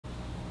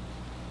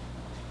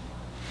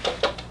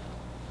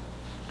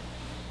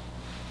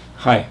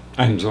Hi,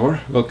 I'm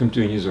Zor. Welcome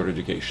to Unizor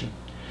Education.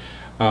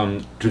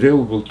 Today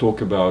we will talk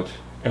about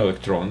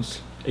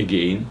electrons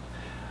again,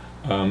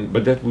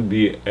 but that would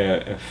be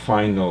a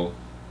final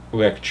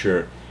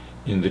lecture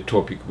in the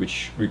topic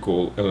which we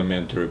call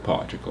elementary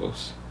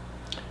particles.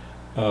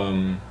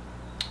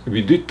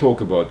 We did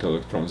talk about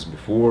electrons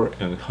before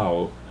and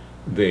how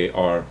they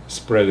are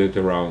spread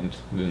around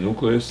the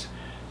nucleus,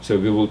 so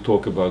we will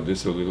talk about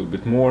this a little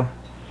bit more,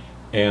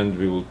 and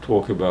we will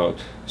talk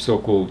about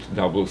so-called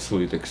double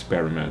slit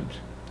experiment.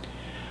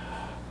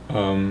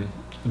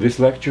 This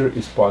lecture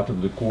is part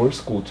of the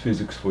course called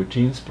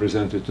Physics4Teens,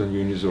 presented on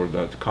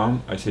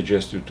Unizor.com. I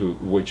suggest you to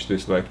watch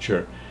this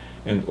lecture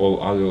and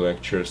all other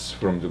lectures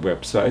from the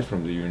website,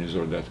 from the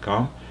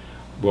Unizor.com,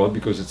 well,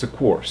 because it's a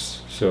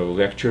course, so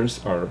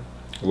lectures are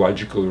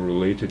logically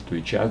related to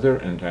each other,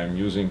 and I'm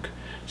using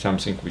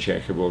something which I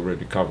have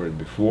already covered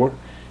before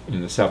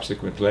in the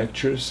subsequent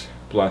lectures,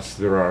 plus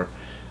there are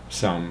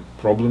some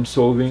problem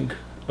solving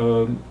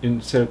in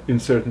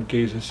certain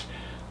cases.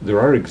 There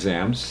are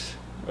exams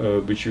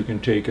which you can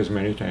take as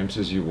many times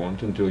as you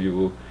want until you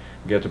will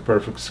get a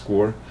perfect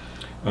score.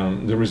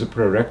 There is a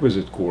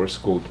prerequisite course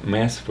called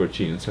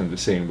Math4Teens on the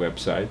same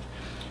website.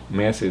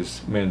 Math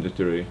is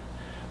mandatory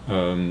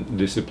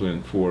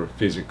discipline for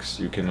physics.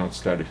 You cannot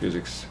study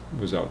physics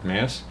without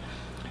math,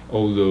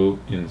 although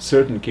in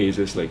certain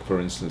cases, like for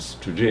instance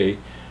today,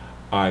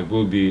 I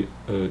will be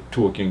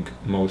talking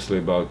mostly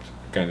about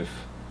kind of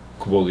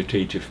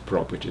qualitative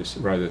properties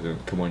rather than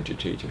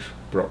quantitative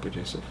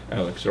properties of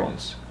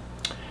electrons.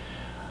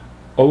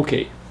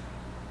 Okay,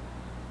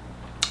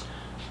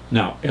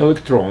 now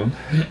electron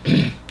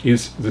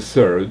is the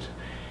third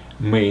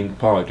main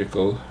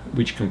particle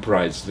which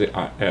comprises the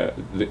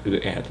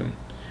atom.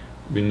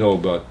 We know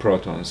about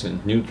protons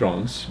and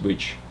neutrons,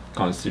 which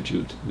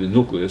constitute the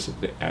nucleus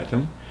of the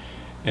atom,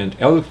 and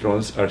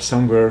electrons are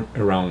somewhere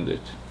around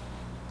it.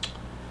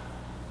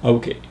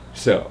 Okay,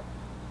 so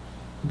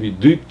we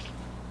did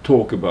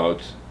talk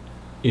about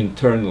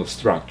internal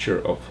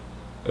structure of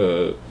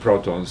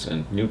protons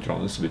and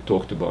neutrons. We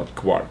talked about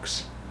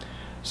quarks.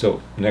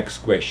 So next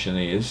question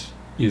is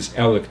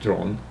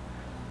electron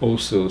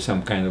also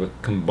some kind of a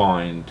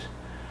combined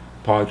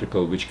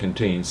particle which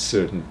contains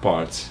certain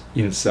parts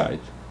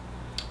inside?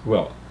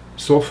 Well,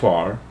 so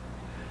far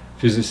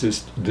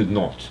physicists did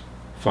not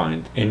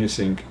find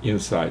anything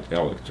inside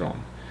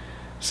electron.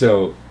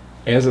 So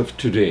as of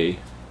today,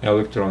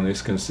 electron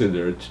is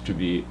considered to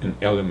be an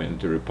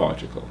elementary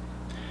particle.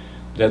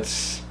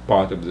 That's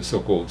part of the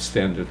so-called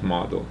standard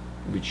model,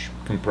 which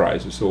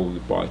comprises all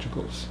the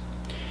particles.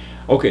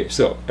 Okay,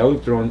 so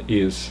electron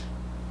is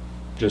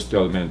just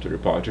elementary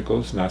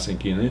particles,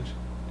 nothing in it,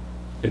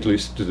 at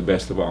least to the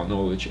best of our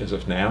knowledge as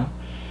of now.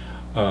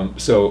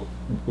 So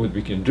what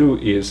we can do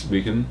is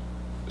we can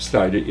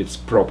study its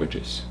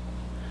properties.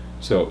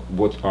 So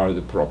what are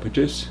the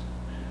properties?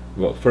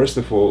 Well, first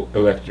of all,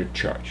 electric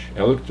charge.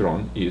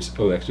 Electron is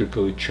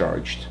electrically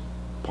charged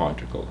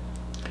particle.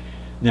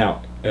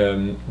 Now,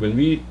 when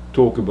we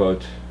talk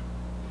about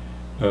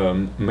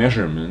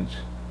measurement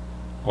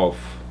of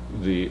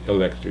the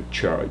electric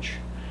charge,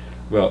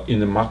 well,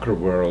 in the macro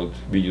world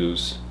we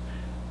use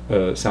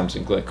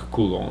something like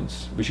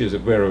gluons, which is a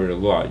very, very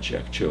large,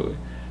 actually,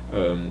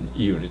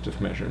 unit of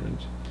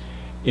measurement.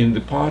 In the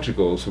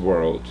particles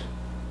world,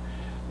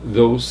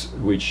 those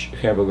which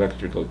have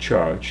electrical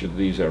charge, and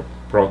these are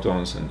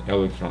protons and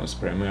electrons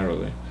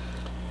primarily,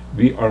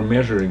 we are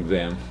measuring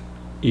them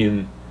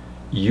in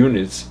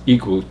units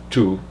equal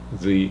to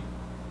the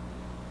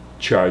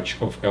charge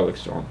of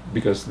electron,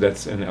 because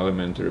that's an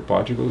elementary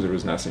particle, there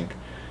is nothing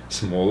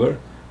smaller.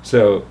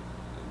 So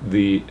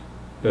the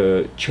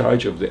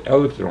charge of the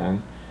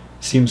electron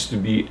seems to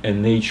be a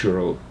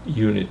natural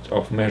unit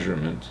of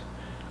measurement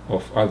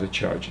of other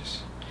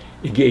charges.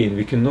 Again,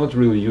 we cannot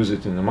really use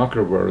it in the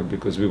macro world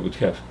because we would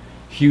have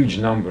huge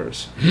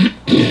numbers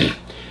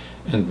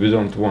and we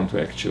don't want to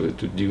actually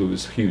deal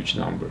with huge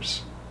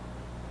numbers.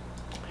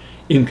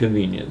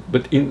 Inconvenient.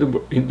 But in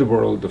the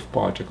world of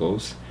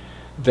particles,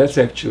 that's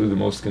actually the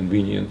most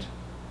convenient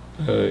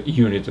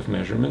unit of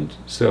measurement.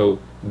 So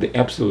the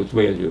absolute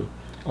value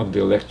of the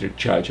electric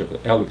charge of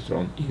the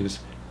electron is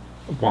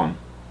 1.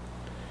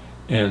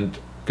 And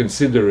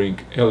considering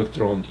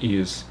electron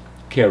is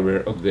carrier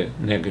of the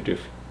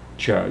negative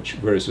charge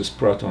versus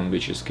proton,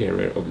 which is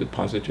carrier of the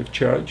positive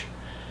charge,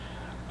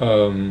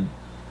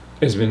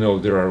 as we know,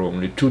 there are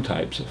only two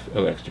types of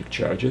electric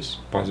charges,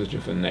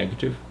 positive and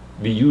negative.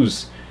 We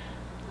use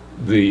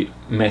the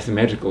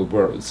mathematical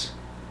words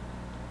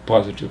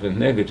positive and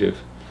negative,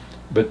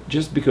 but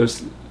just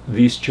because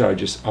these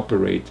charges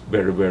operate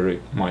very,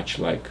 very much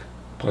like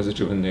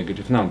positive and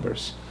negative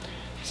numbers.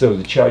 So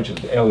the charge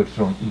of the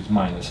electron is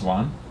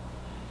 -1,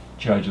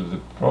 charge of the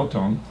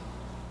proton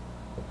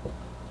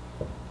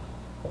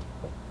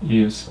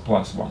is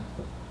 +1.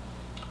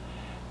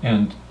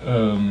 And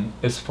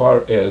as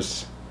far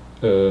as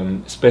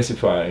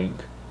specifying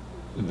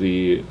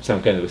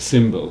some kind of a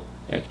symbol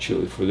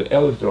actually for the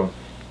electron,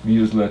 we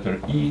use letter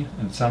E,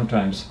 and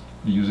sometimes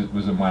we use it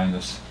with a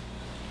minus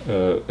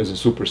as a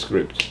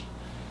superscript.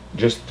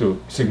 just to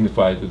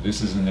signify that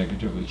this is a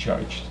negatively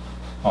charged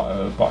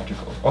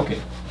particle. Okay,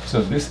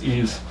 so this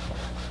is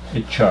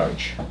a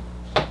charge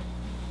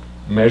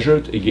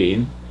measured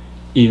again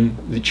in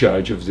the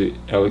charge of the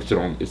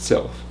electron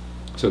itself.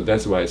 So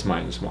that's why it's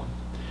 -1.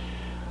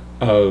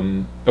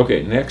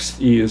 Okay,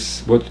 next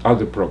is, what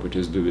other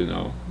properties do we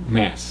know?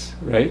 Mass,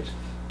 right?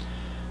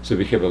 So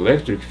we have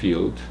electric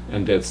field,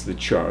 and that's the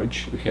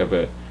charge. We have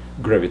a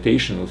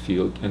gravitational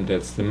field, and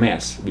that's the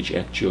mass, which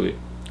actually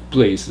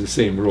plays the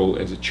same role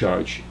as a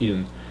charge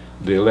in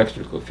the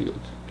electrical field.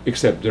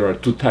 Except there are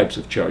two types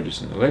of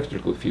charges in the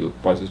electrical field,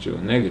 positive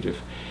and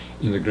negative.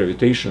 In the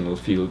gravitational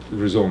field,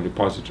 there is only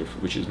positive,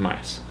 which is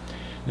mass.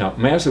 Now,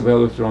 mass of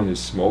electron is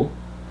small.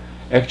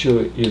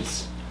 Actually,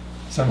 it's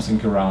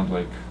something around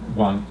like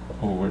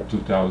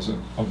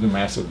 1/2000 of the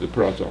mass of the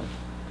proton.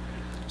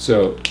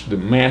 So the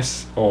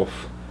mass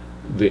of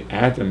the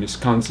atom is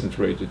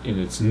concentrated in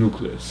its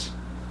nucleus.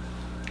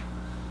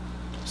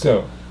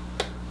 So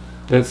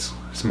that's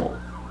small.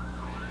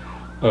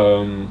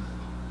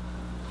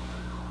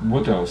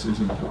 What else is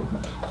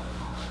important?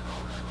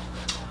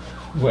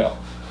 Well,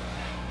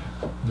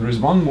 there is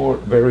one more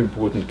very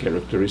important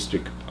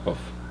characteristic of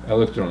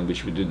electron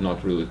which we did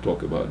not really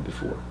talk about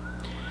before.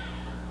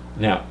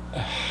 Now,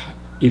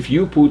 if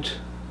you put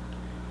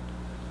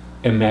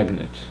a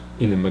magnet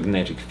in a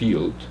magnetic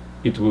field,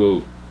 it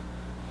will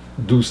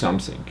do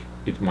something.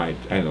 It might,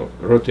 I don't know,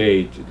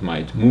 rotate, it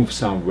might move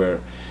somewhere,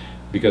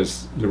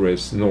 because there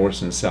is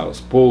north and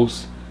south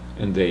poles,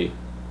 and they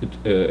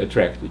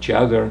attract each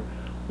other.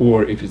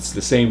 Or if it's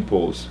the same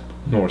poles,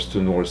 north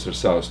to north or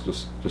south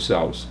to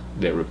south,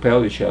 they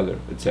repel each other,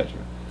 etc.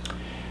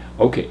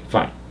 Okay,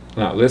 fine.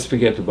 Now let's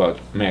forget about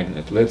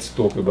magnet. Let's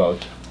talk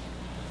about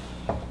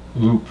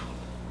loop.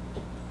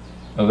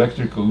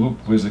 Electrical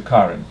loop with a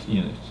current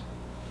in it.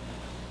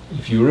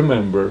 If you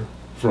remember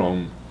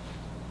from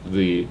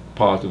the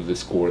part of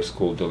this course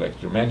called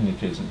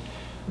electromagnetism,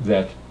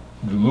 that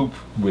the loop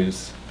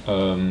with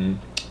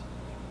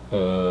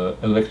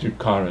electric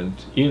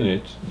current in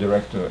it,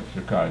 direct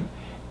electric current,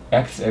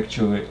 acts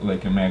actually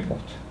like a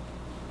magnet,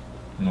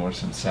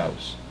 north and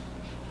south.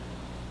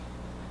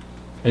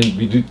 And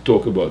we did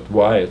talk about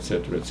why,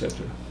 etc.,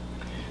 etc.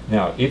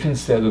 Now, if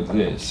instead of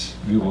this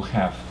we will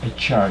have a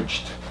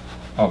charged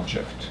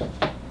object,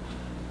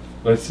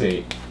 let's say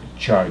a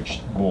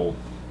charged ball,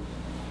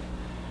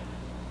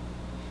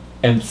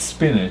 and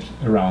spin it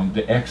around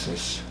the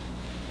axis,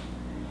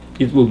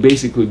 it will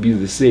basically be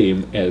the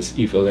same as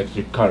if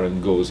electric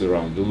current goes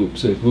around the loop.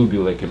 So it will be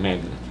like a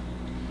magnet.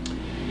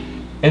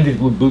 And it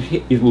will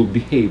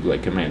behave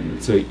like a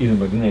magnet. So in a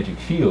magnetic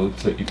field,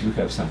 so if you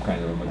have some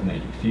kind of a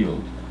magnetic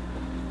field,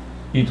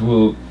 it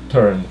will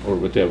turn or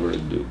whatever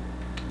it do.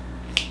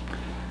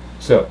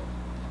 So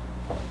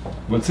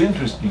what's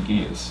interesting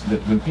is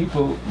that when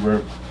people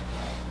were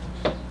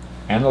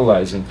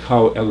analyzing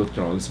how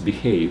electrons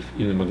behave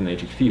in a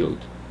magnetic field,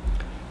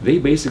 they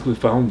basically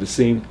found the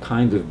same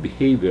kind of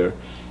behavior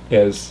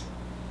as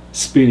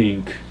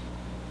spinning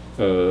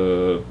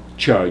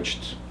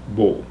charged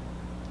ball.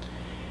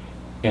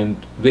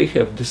 And they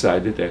have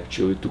decided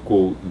actually to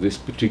call this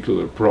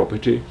particular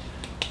property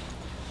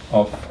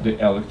of the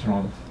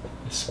electron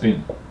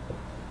spin.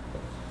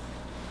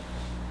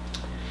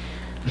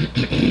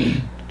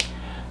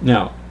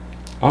 Now,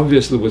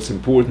 obviously what's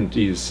important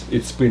is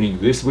it's spinning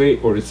this way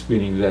or it's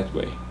spinning that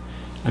way.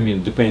 I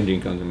mean,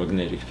 depending on the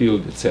magnetic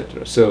field,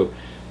 etc. So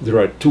there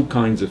are two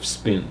kinds of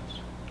spins.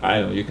 I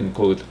don't know, you can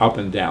call it up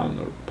and down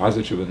or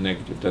positive and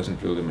negative,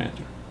 doesn't really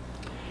matter.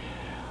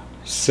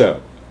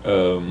 So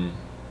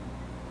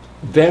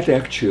that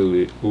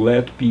actually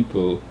led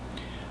people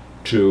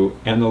to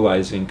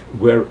analyzing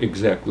where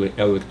exactly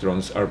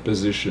electrons are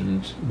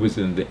positioned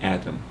within the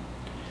atom.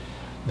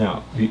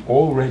 Now, we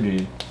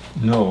already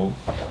know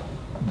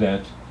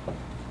that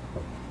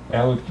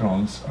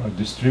electrons are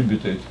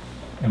distributed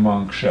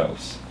among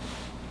shells,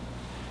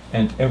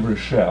 and every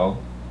shell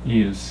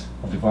is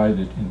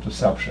divided into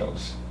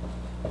subshells.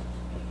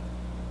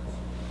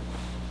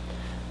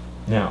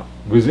 Now,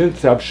 within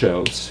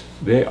subshells,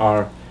 they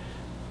are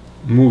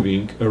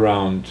moving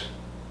around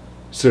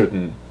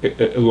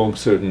along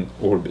certain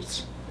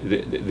orbits.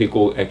 They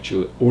call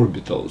actually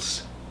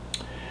orbitals.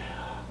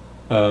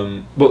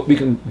 Well, we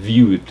can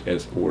view it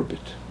as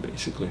orbit,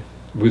 basically,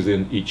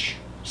 within each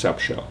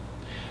subshell.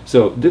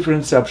 So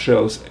different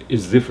subshells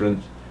is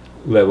different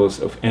levels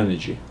of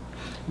energy,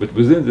 but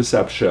within the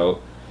subshell,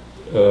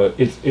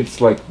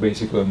 it's like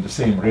basically on the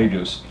same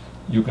radius.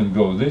 You can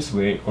go this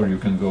way or you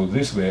can go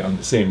this way on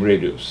the same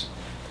radius,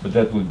 but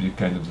that would be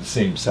kind of the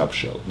same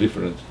subshell,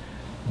 different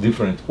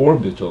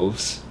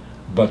orbitals,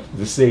 but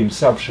the same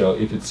subshell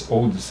if it's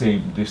all the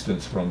same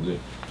distance from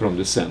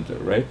the center,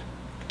 right?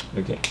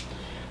 Okay,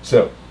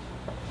 so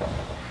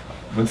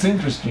what's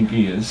interesting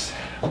is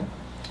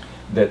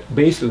that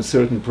based on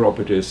certain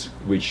properties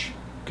which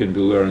can be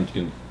learned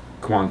in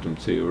quantum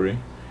theory,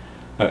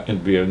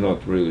 and we are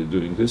not really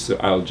doing this, so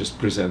I'll just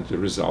present the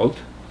result.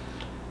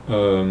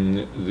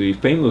 The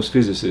famous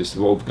physicist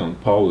Wolfgang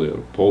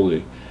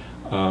Pauli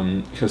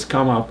has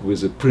come up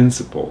with a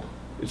principle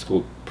It's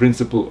called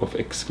principle of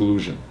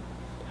exclusion.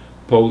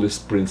 Pauli's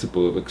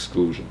principle of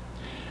exclusion.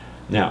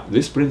 Now,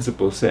 this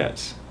principle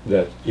says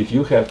that if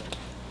you have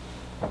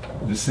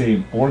the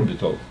same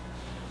orbital,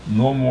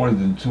 no more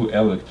than 2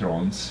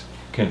 electrons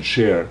can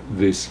share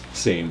this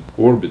same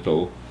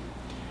orbital,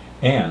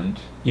 and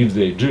if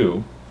they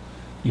do,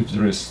 if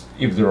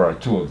there are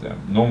 2 of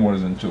them, no more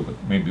than 2, but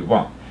maybe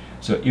 1.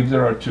 So if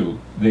there are 2,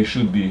 they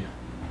should be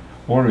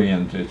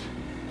oriented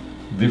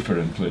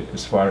differently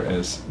as far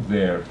as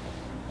their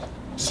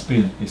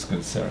spin is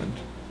concerned.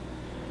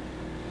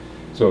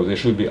 So they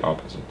should be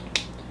opposite.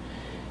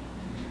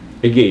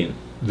 Again,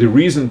 the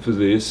reason for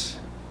this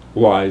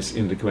lies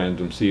in the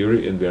quantum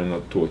theory, and we are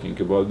not talking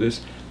about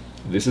this.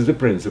 This is the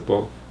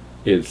principle.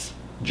 It's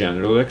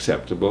generally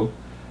acceptable.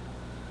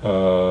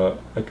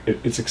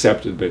 It's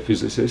accepted by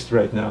physicists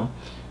right now.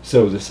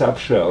 So the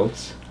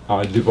subshells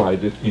are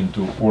divided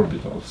into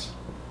orbitals.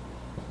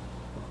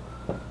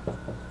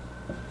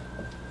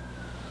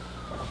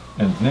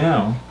 And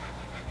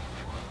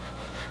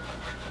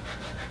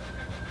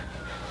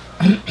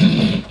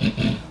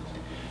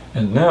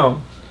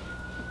now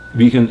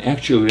we can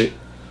actually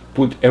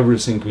put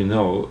everything we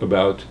know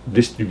about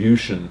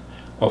distribution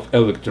of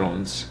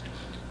electrons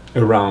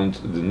around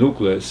the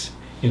nucleus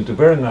into a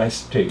very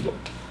nice table.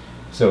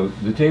 So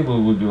the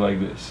table would be like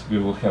this. We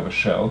will have a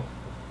shell,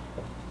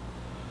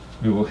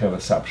 we will have a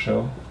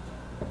subshell,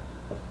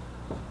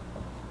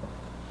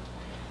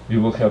 we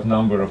will have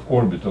number of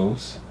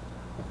orbitals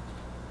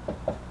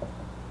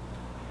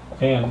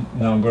and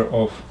number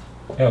of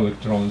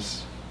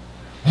electrons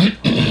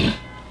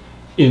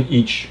in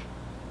each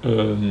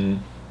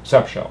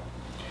subshell.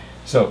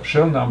 So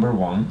shell number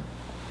 1,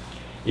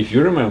 if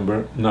you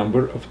remember,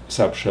 number of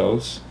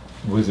subshells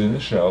within a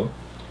shell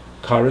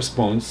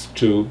corresponds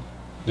to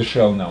the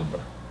shell number.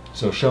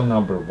 So shell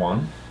number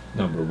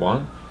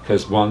 1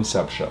 has 1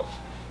 subshell.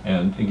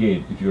 And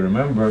again, if you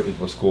remember, it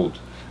was called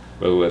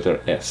by the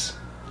letter S.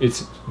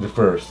 It's the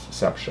first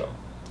subshell.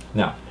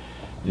 Now,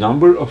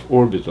 number of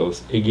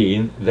orbitals,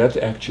 again, that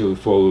actually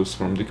follows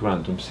from the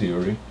quantum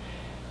theory,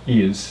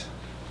 is,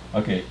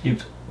 okay,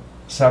 if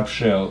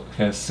subshell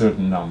has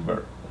certain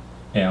number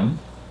m,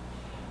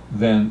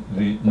 then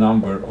the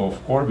number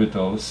of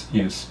orbitals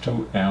is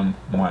 2m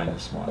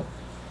minus 1.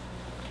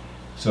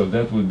 So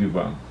that would be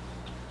 1.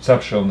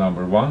 Subshell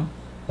number 1,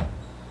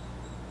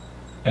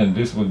 and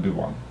this would be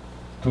 1.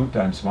 2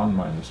 times 1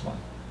 minus 1.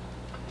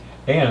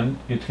 And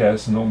it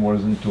has no more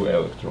than 2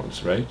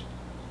 electrons, right?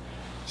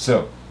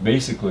 So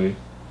basically,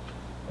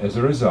 as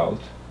a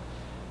result,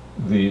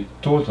 the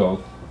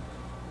total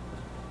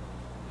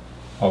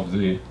of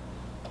the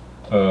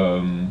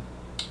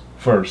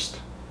first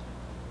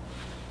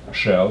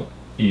shell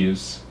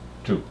is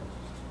 2.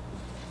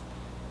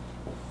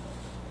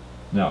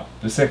 Now,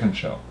 the second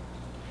shell.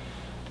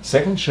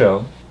 Second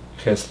shell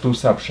has 2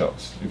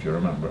 subshells, if you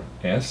remember,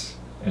 S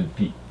and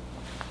P.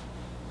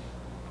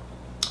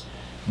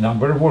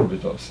 Number of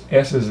orbitals.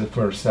 S is the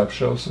first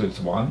subshell, so it's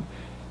 1.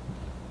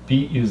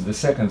 P is the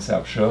second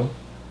subshell.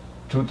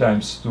 2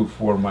 times 2,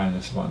 4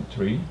 minus 1,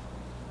 3.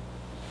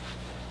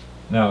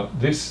 Now,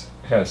 this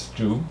has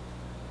 2.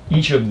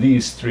 Each of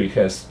these 3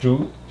 has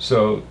 2,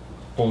 so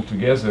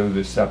altogether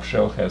the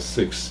subshell has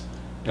 6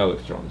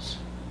 electrons.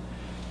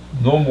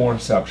 No more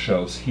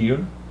subshells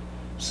here,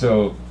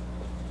 so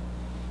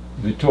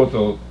the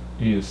total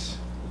is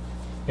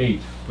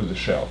 8 for the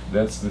shell.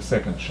 That's the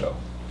second shell.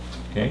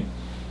 Okay?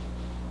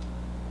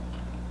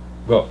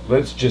 Well,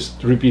 let's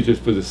just repeat it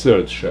for the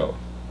third shell,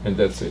 and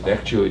that's it.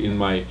 Actually, in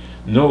my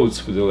notes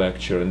for the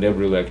lecture, and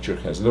every lecture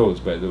has notes,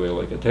 by the way,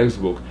 like a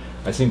textbook,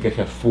 I think I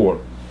have 4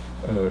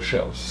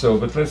 shells. So,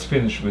 but let's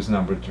finish with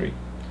number 3.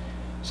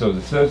 So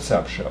the third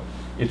subshell,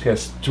 it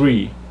has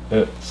 3,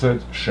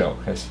 third shell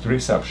has 3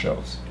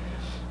 subshells.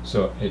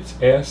 So it's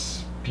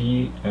S,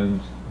 P,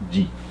 and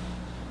D.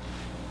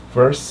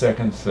 First,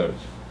 second, third.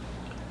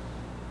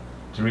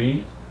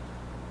 3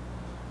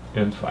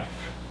 and 5,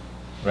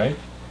 right?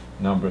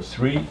 Number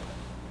 3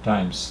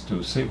 times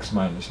 2, 6,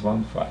 minus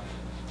 1, 5.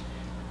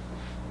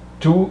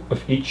 2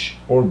 of each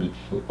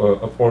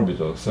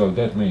orbital, so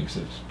that makes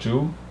it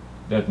 2,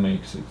 that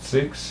makes it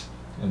 6,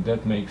 and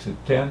that makes it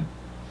 10,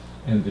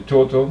 and the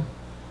total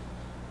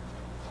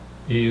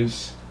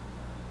is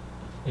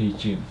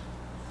 18.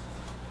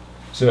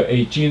 So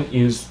 18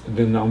 is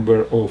the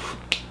number of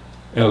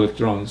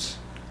electrons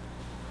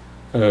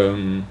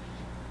on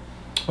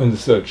the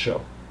third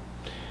shell.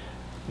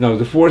 Now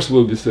the fourth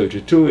will be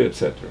 32,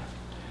 etc.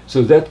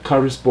 So that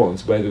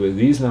corresponds, by the way,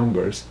 these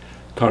numbers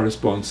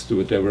corresponds to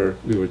whatever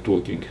we were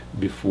talking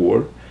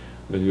before,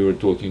 when we were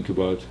talking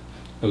about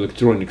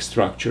electronic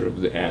structure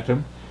of the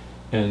atom.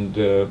 And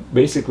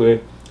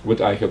basically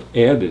what I have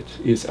added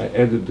is I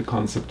added the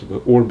concept of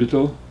an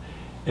orbital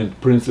and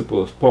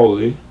principle of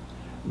Pauli,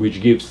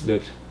 which gives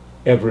that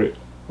every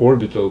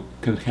orbital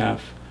can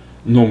have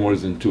no more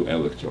than 2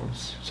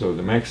 electrons. So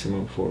the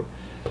maximum for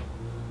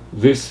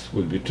this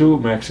would be 2,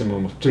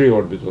 maximum of 3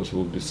 orbitals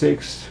would be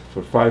 6,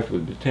 for 5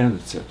 would be 10,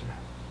 etc.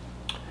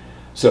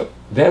 So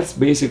that's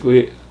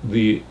basically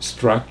the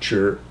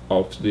structure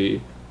of the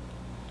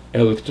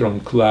electron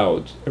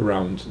cloud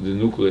around the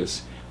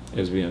nucleus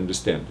as we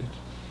understand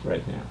it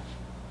right now.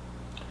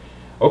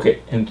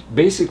 Okay, and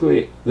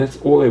basically that's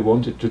all I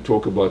wanted to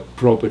talk about,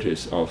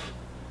 properties of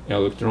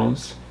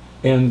electrons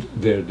and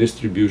their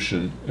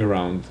distribution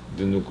around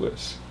the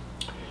nucleus.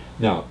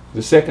 Now,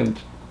 the second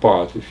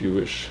part, if you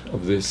wish,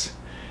 of this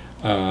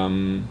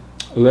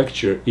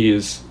lecture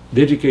is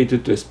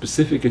dedicated to a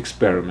specific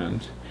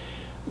experiment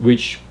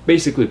which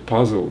basically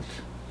puzzled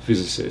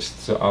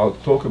physicists. So I'll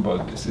talk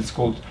about this. It's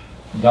called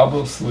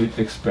double slit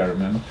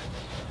experiment.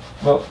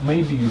 Well,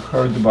 maybe you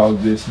heard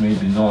about this,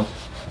 maybe not,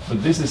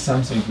 but this is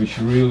something which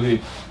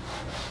really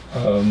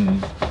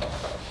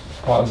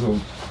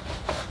puzzled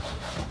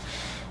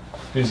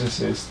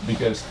physicists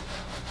because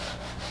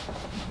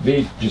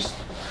they just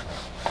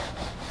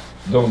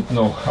don't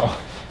know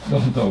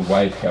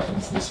why it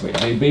happens this way.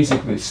 They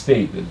basically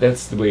state that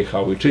that's the way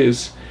how it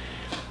is.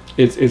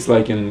 It's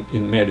like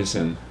in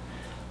medicine.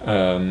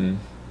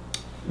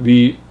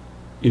 We,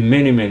 in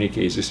many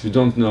cases, we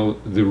don't know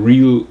the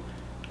real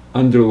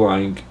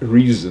underlying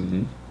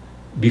reason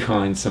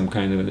behind some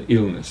kind of an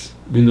illness.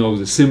 We know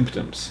the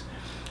symptoms,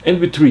 and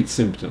we treat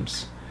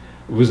symptoms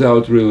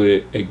without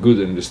really a good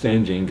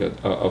understanding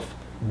of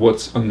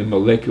what's on the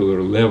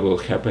molecular level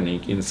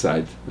happening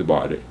inside the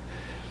body.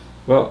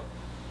 Well,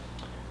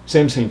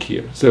 same thing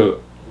here.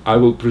 So I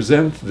will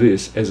present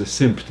this as a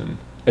symptom,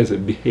 as a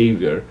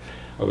behavior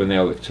of an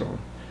electron,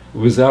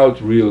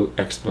 without real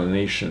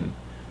explanation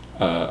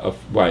of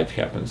why it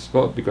happens.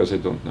 Well, because I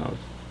don't know it.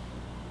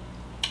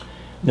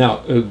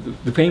 Now,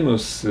 the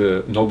famous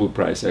Nobel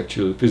Prize,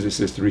 actually,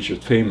 physicist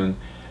Richard Feynman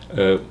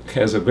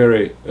has a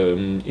very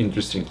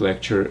interesting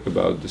lecture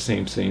about the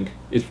same thing.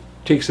 It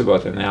takes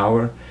about an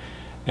hour,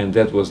 and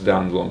that was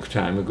done a long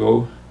time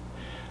ago.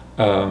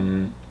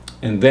 And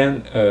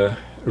then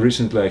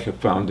recently I have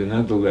found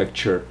another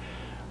lecture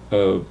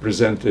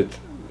presented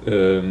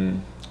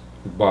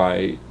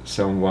by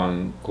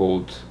someone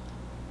called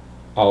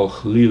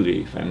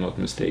Al-Khlili, if I'm not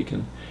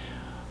mistaken.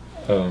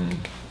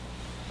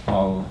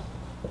 Al-Khlili,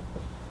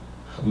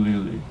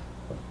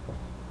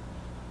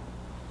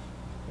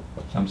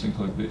 something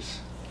like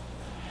this.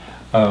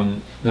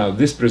 Now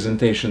this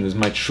presentation is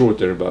much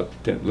shorter, about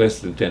less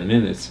than 10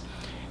 minutes,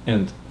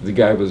 and the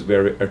guy was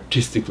very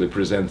artistically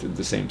presented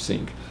the same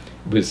thing,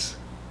 with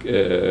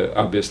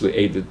obviously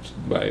aided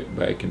by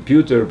a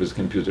computer, with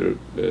computer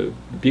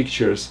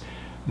pictures,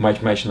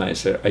 much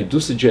nicer. I do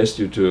suggest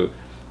you to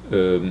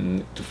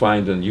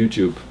find on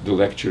YouTube the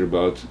lecture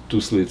about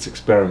two slits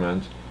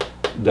experiment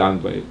done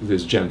by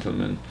this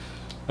gentleman.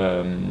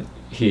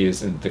 He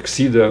is in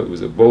tuxedo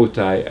with a bow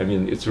tie. I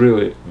mean, it's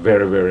really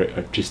very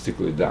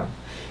artistically done.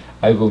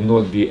 I will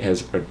not be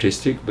as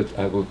artistic, but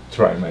I will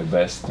try my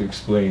best to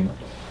explain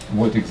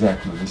what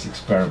exactly this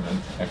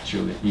experiment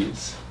actually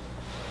is.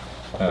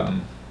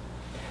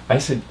 I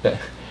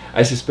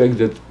suspect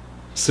that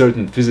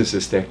certain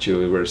physicists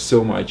actually were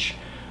so much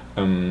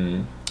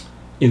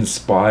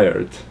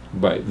inspired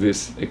by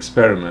this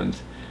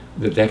experiment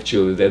that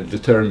actually that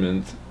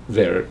determined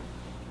their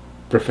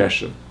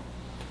profession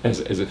as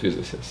a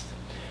physicist.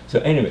 So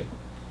anyway,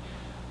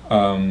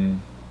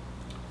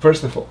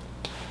 first of all,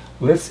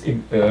 let's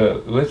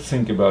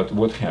think about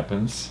what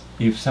happens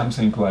if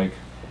something like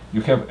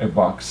you have a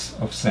box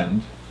of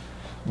sand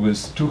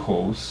with two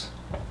holes,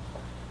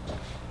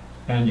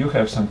 and you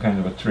have some kind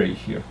of a tray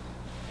here.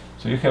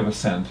 So you have a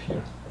sand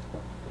here.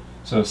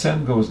 So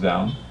sand goes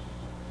down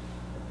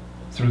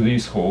through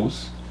these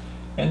holes,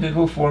 and it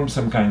will form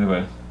some kind of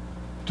a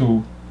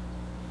two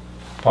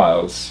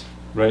piles,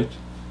 right?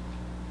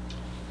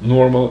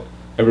 Normal,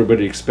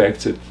 everybody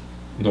expects it,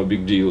 no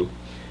big deal.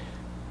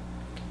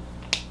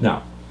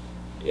 Now,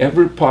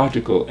 every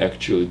particle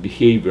actually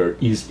behavior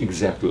is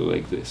exactly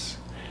like this.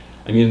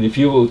 I mean, if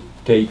you will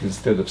take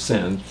instead of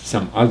sand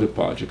some other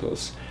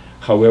particles,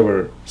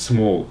 however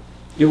small,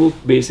 you will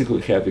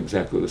basically have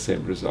exactly the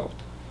same result,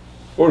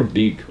 or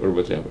big, or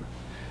whatever.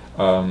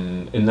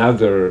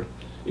 Another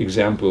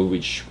example,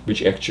 which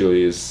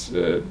actually is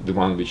the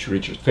one which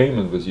Richard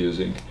Feynman was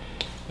using,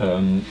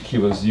 he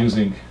was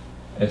using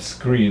a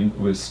screen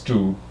with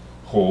two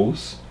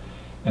holes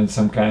and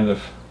some kind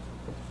of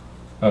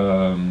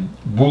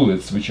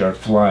bullets which are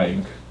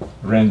flying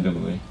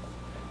randomly.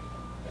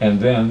 And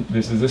then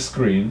this is a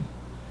screen,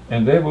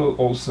 and they will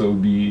also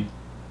be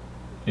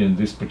in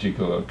this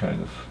particular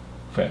kind of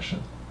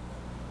fashion.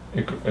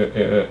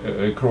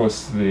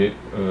 Across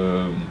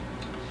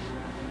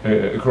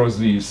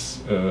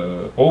these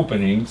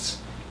openings,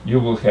 you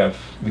will have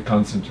the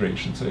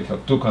concentration. So you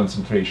have two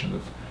concentration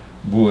of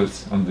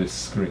bullets on this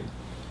screen.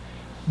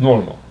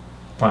 Normal,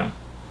 fine.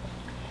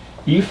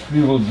 If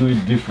we will do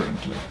it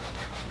differently,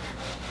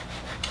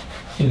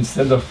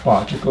 instead of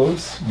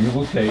particles, we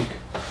will take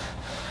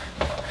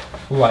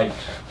light.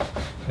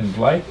 And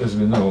light, as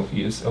we know,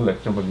 is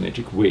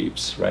electromagnetic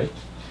waves, right?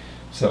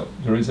 So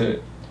there is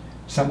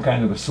some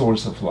kind of a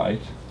source of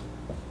light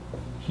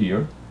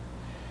here.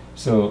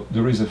 So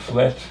there is a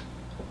flat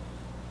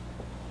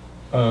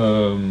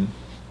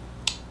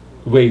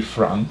wave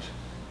front.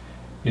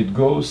 It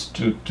goes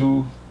to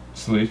two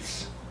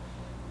slits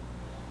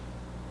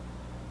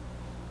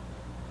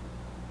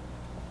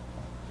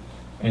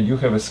and you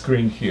have a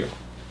screen here.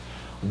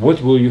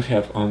 What will you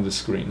have on the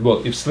screen?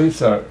 Well, if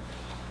slits are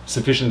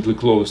sufficiently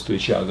close to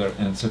each other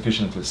and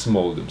sufficiently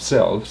small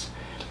themselves,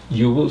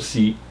 you will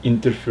see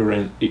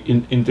interference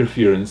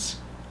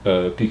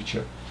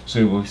picture. So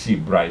you will see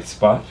bright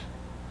spot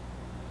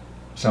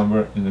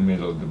somewhere in the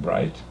middle of the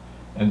bright,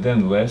 and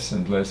then less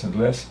and less and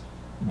less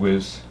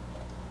with,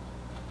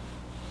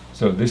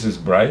 so this is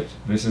bright,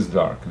 this is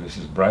dark, this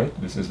is bright,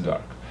 this is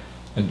dark.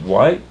 And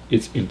why?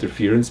 It's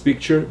interference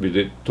picture. We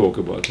did talk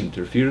about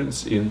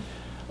interference in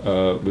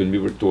when we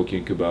were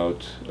talking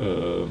about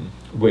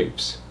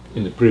waves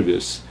in the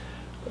previous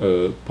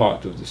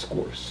part of this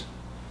course.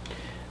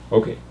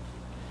 Okay,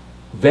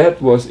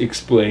 that was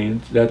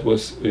explained, that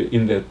was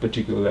in that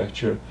particular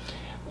lecture.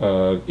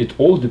 It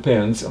all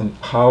depends on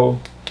how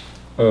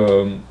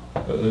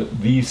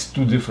these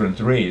two different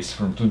rays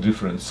from two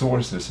different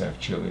sources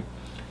actually,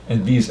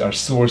 and these are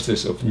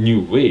sources of new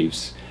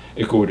waves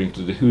according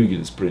to the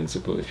Huygens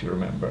principle, if you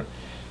remember.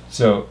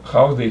 So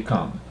how they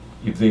come?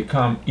 If they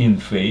come in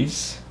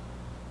phase,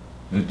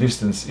 the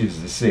distance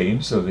is the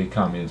same, so they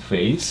come in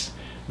phase,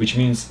 which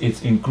means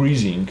it's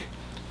increasing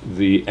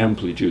the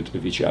amplitude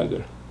of each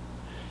other.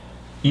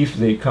 If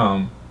they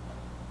come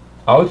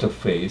out of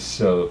phase,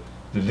 so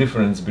the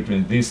difference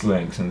between this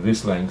length and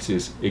this length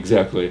is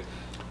exactly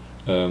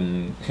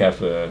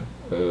half a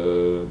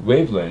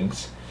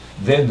wavelength,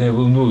 then they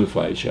will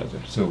nullify each other.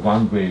 So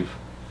one wave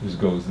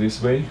goes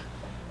this way,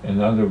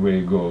 another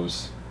wave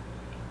goes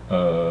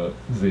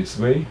this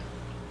way,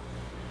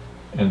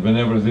 and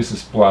whenever this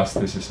is plus,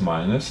 this is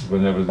minus,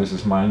 whenever this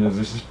is minus,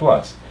 this is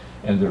plus,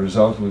 and the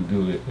result will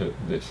be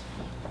this.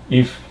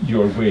 If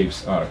your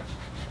waves are,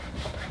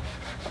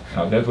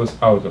 now that was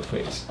out of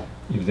phase,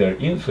 if they're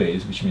in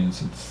phase, which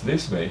means it's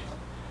this way,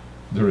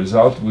 the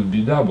result would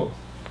be double.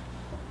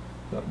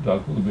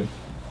 That will be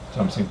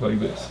something like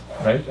this,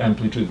 right?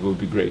 Amplitude will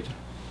be greater.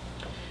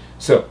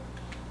 So,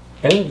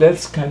 and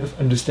that's kind of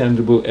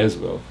understandable as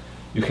well.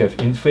 You have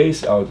in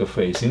phase, out of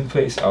phase, in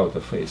phase, out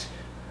of phase,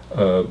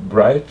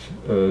 bright,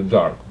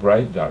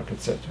 dark,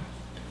 etc.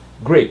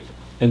 Great,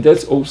 and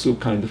that's also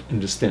kind of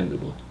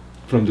understandable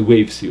from the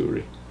wave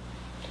theory.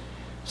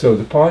 So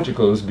the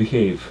particles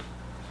behave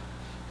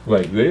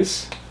like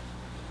this.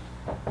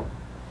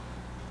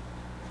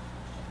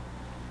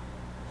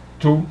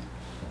 Two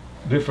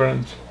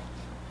different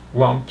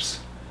lumps,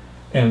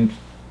 and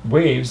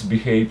waves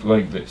behave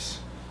like this.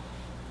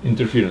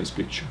 Interference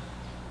picture.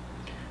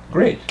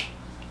 Great.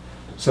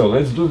 So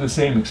let's do the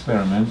same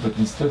experiment, but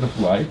instead of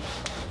light,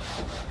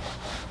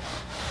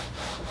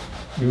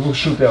 we will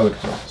shoot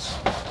electrons.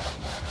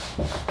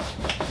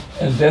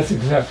 And that's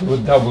exactly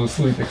what double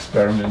slit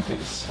experiment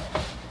is.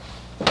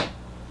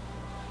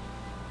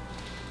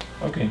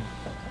 Okay.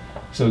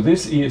 So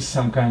this is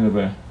some kind of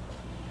a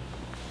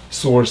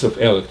source of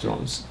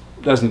electrons.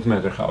 Doesn't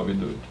matter how we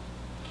do it.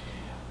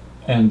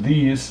 And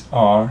these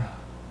are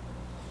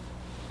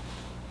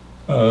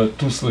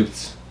two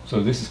slits.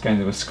 So this is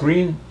kind of a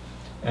screen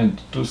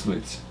and two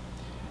slits.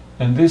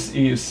 And this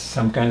is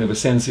some kind of a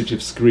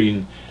sensitive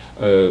screen.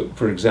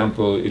 For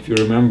example, if you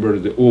remember,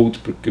 the old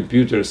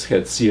computers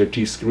had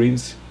CRT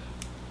screens,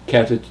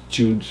 cathode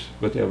tube,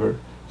 whatever,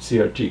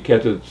 CRT,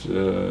 cathode,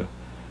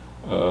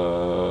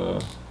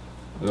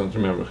 I don't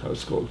remember how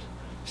it's called.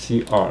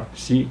 C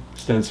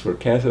stands for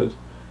cathode,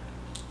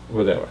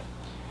 whatever.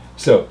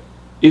 So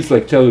it's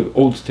like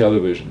old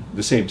television,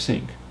 the same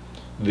thing.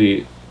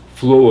 The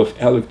flow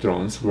of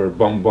electrons were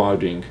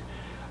bombarding,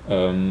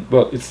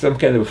 well, it's some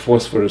kind of a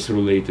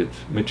phosphorus-related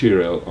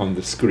material on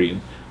the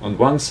screen on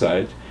one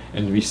side,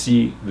 and we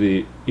see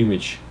the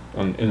image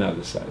on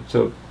another side.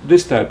 So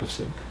this type of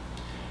thing.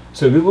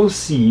 So we will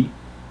see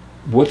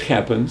what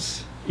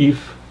happens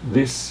if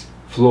this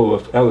flow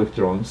of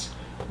electrons,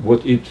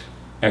 what it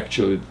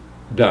actually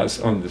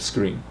does on the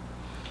screen.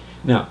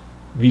 Now,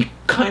 we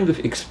kind of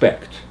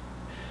expect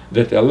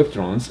that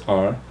electrons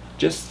are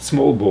just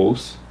small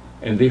balls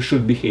and they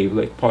should behave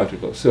like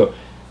particles. So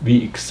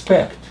we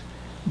expect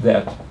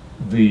that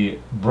the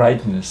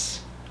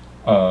brightness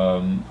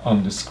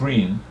on the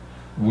screen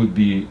would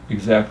be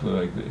exactly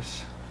like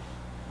this.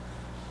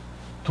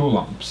 Two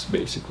lumps,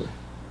 basically.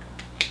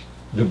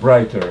 The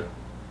brighter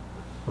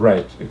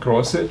right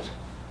across it,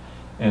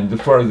 and the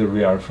further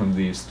we are from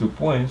these 2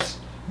 points,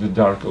 the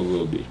darker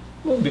will be.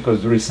 Well,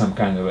 because there is some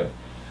kind of a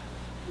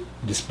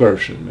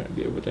dispersion,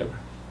 maybe, or whatever.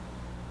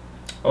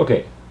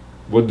 Okay,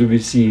 what do we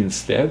see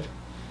instead?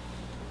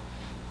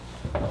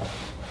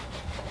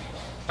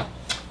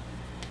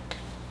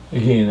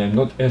 Again, I'm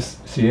not as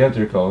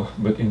theatrical,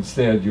 but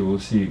instead you will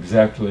see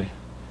exactly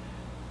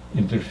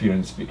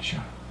interference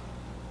picture.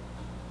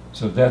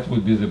 So that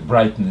would be the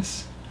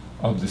brightness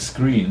of the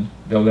screen,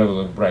 the level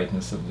of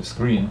brightness of the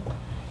screen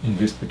in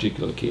this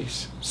particular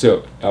case.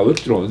 So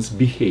electrons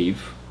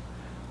behave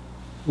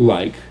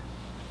like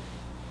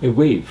a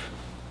wave,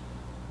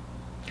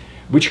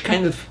 which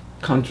kind of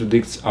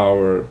contradicts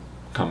our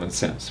common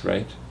sense,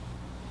 right?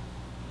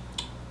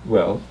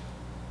 Well,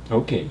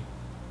 okay.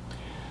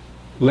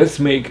 let's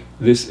make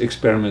this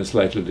experiment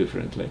slightly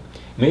differently.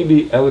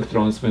 Maybe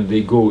electrons, when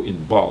they go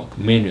in bulk,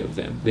 many of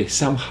them, they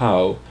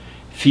somehow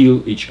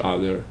feel each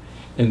other,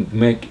 and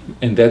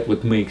that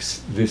what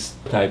makes this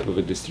type of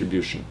a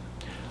distribution.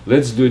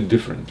 Let's do it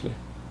differently.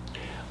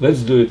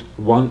 Let's do it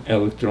one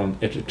electron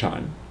at a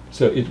time.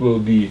 So it will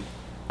be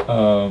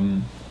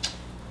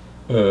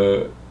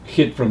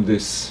hit from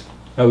this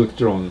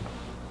electron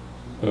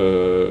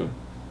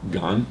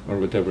gun, or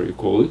whatever you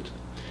call it.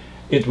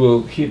 It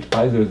will hit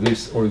either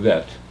this or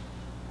that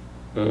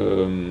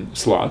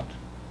slot,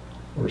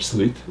 or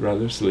slit,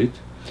 rather, slit,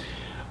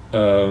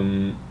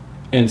 and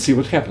see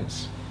what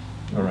happens.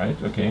 All right,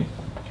 okay.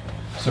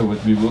 So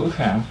what we will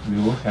have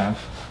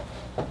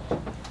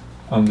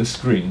on the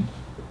screen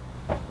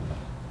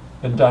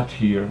a dot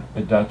here,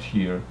 a dot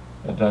here,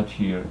 a dot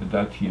here, a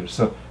dot here.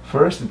 So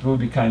first it will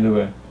be kind of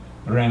a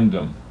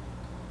random,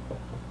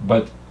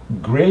 but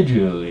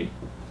gradually,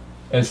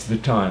 as the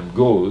time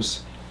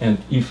goes, and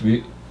if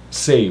we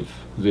save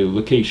the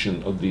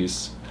location of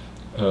these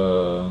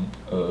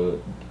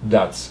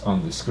dots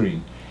on the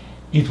screen,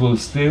 it will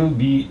still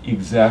be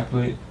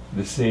exactly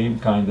the same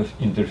kind of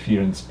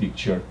interference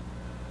picture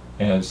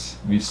as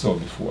we saw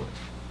before.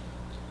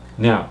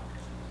 Now,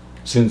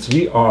 since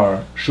we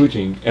are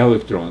shooting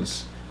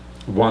electrons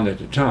one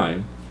at a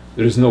time,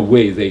 there is no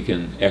way they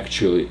can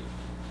actually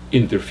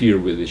interfere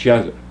with each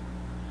other.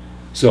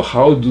 So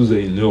how do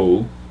they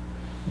know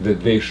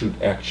that they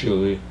should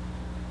actually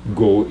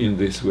go in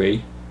this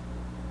way?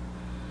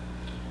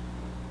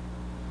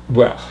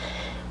 Well,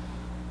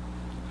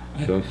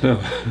 I don't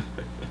know.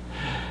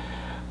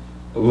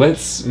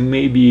 Let's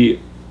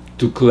maybe,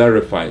 to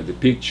clarify the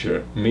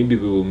picture, maybe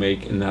we will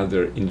make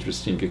another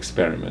interesting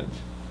experiment.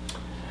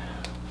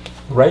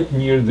 Right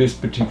near this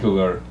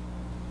particular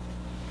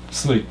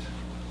slit,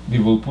 we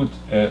will put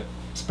a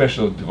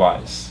special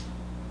device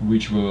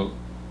which will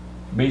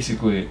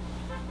basically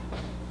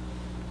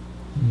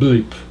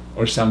blip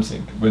or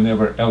something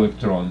whenever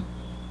electron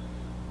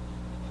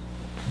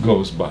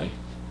goes by.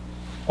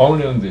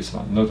 Only on this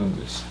one, not on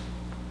this.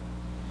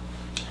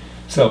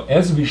 So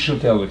as we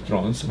shoot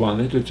electrons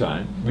one at a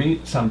time, we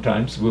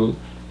sometimes will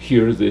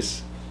hear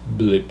this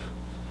blip.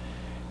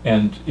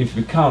 And if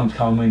we count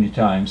how many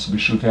times we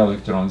shoot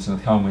electrons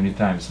and how many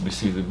times we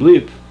see the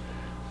blip,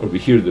 or we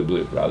hear the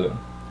blip rather,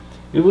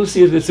 we will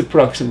see that it's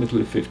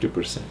approximately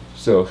 50%.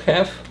 So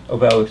half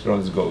of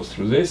electrons goes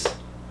through this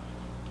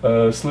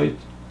slit,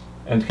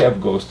 and half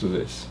goes to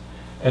this.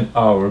 And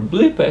our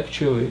blip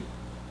actually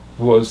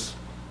was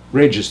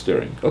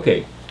registering,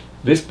 okay,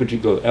 this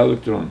particular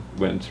electron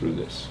went through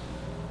this.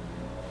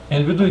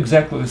 And we do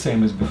exactly the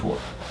same as before.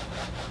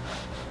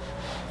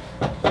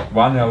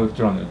 One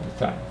electron at a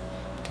time.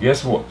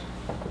 Guess what?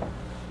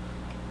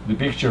 The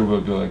picture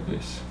will be like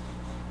this.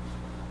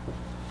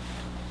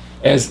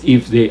 As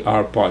if they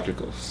are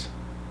particles.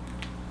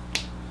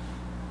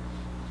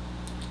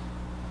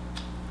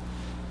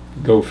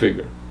 Go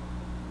figure.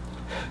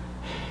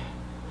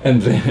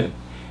 And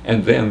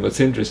then what's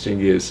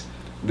interesting is,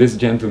 this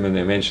gentleman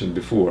I mentioned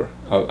before,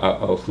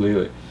 I'll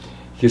clearly,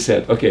 he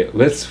said, okay,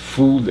 let's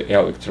fool the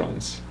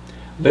electrons.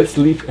 Let's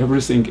leave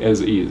everything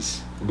as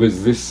is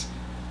with this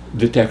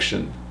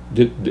detection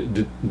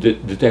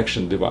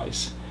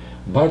device.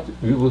 But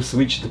we will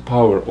switch the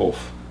power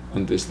off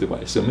on this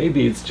device. So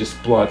maybe it's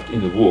just plugged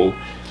in the wall,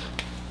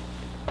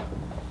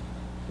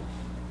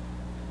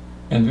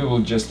 and we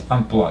will just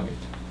unplug it.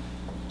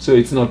 So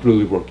it's not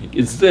really working.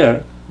 It's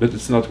there, but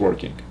it's not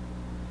working.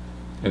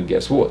 And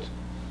guess what?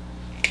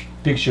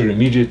 Picture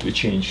immediately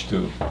changed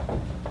to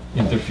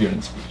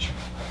interference picture.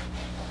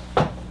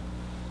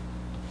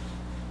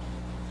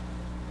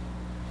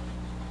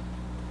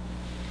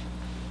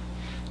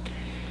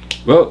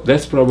 Well,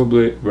 that's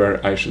probably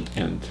where I should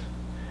end.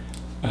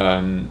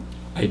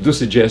 I do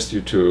suggest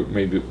you to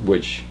maybe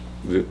watch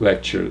the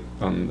lecture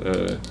on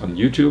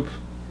YouTube.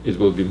 It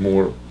will be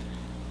more,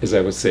 as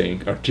I was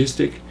saying,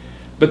 artistic,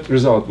 but the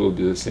result will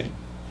be the same.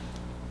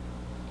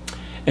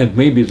 And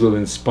maybe it will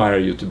inspire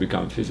you to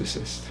become a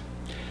physicist.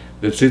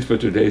 That's it for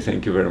today.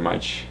 Thank you very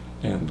much,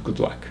 and good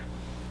luck.